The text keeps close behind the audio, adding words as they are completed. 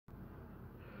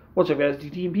What's up, guys?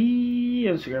 DTP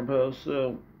Instagram post.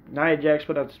 So, Nia Jax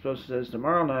put out this post that says,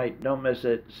 tomorrow night, don't miss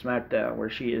it, Smackdown, where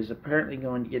she is apparently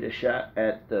going to get a shot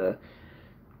at the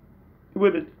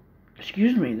women,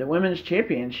 the women's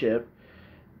championship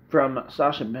from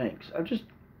Sasha Banks.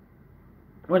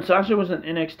 When Sasha was in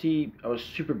NXT, I was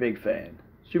super big fan.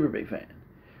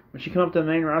 When she came up to the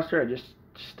main roster, I just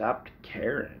stopped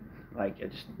caring. Like,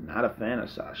 I'm just not a fan of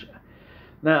Sasha.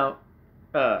 Now,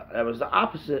 that was the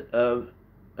opposite uh,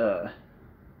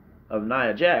 of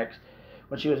Nia Jax.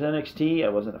 When she was in NXT, I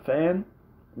wasn't a fan.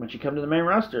 When she come to the main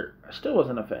roster, I still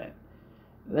wasn't a fan.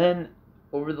 Then,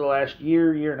 over the last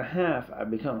year and a half,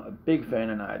 I've become a big fan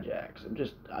of Nia Jax.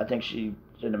 I think she's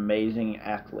an amazing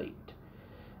athlete,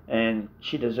 and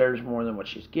she deserves more than what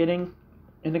she's getting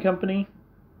in the company.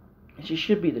 And she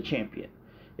should be the champion.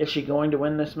 Is she going to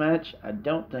win this match? I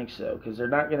don't think so, because they're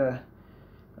not gonna.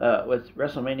 With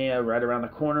WrestleMania right around the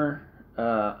corner,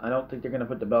 I don't think they're gonna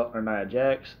put the belt on Nia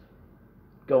Jax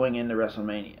going into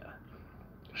WrestleMania.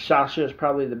 Sasha is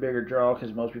probably the bigger draw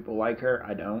because most people like her.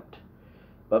 I don't,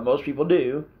 but most people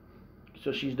do.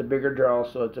 So she's the bigger draw,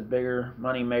 so it's a bigger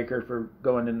money maker for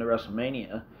going into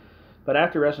WrestleMania. But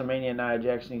after WrestleMania, Nia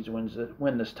Jax needs to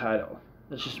win this title.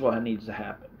 That's just what needs to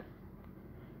happen.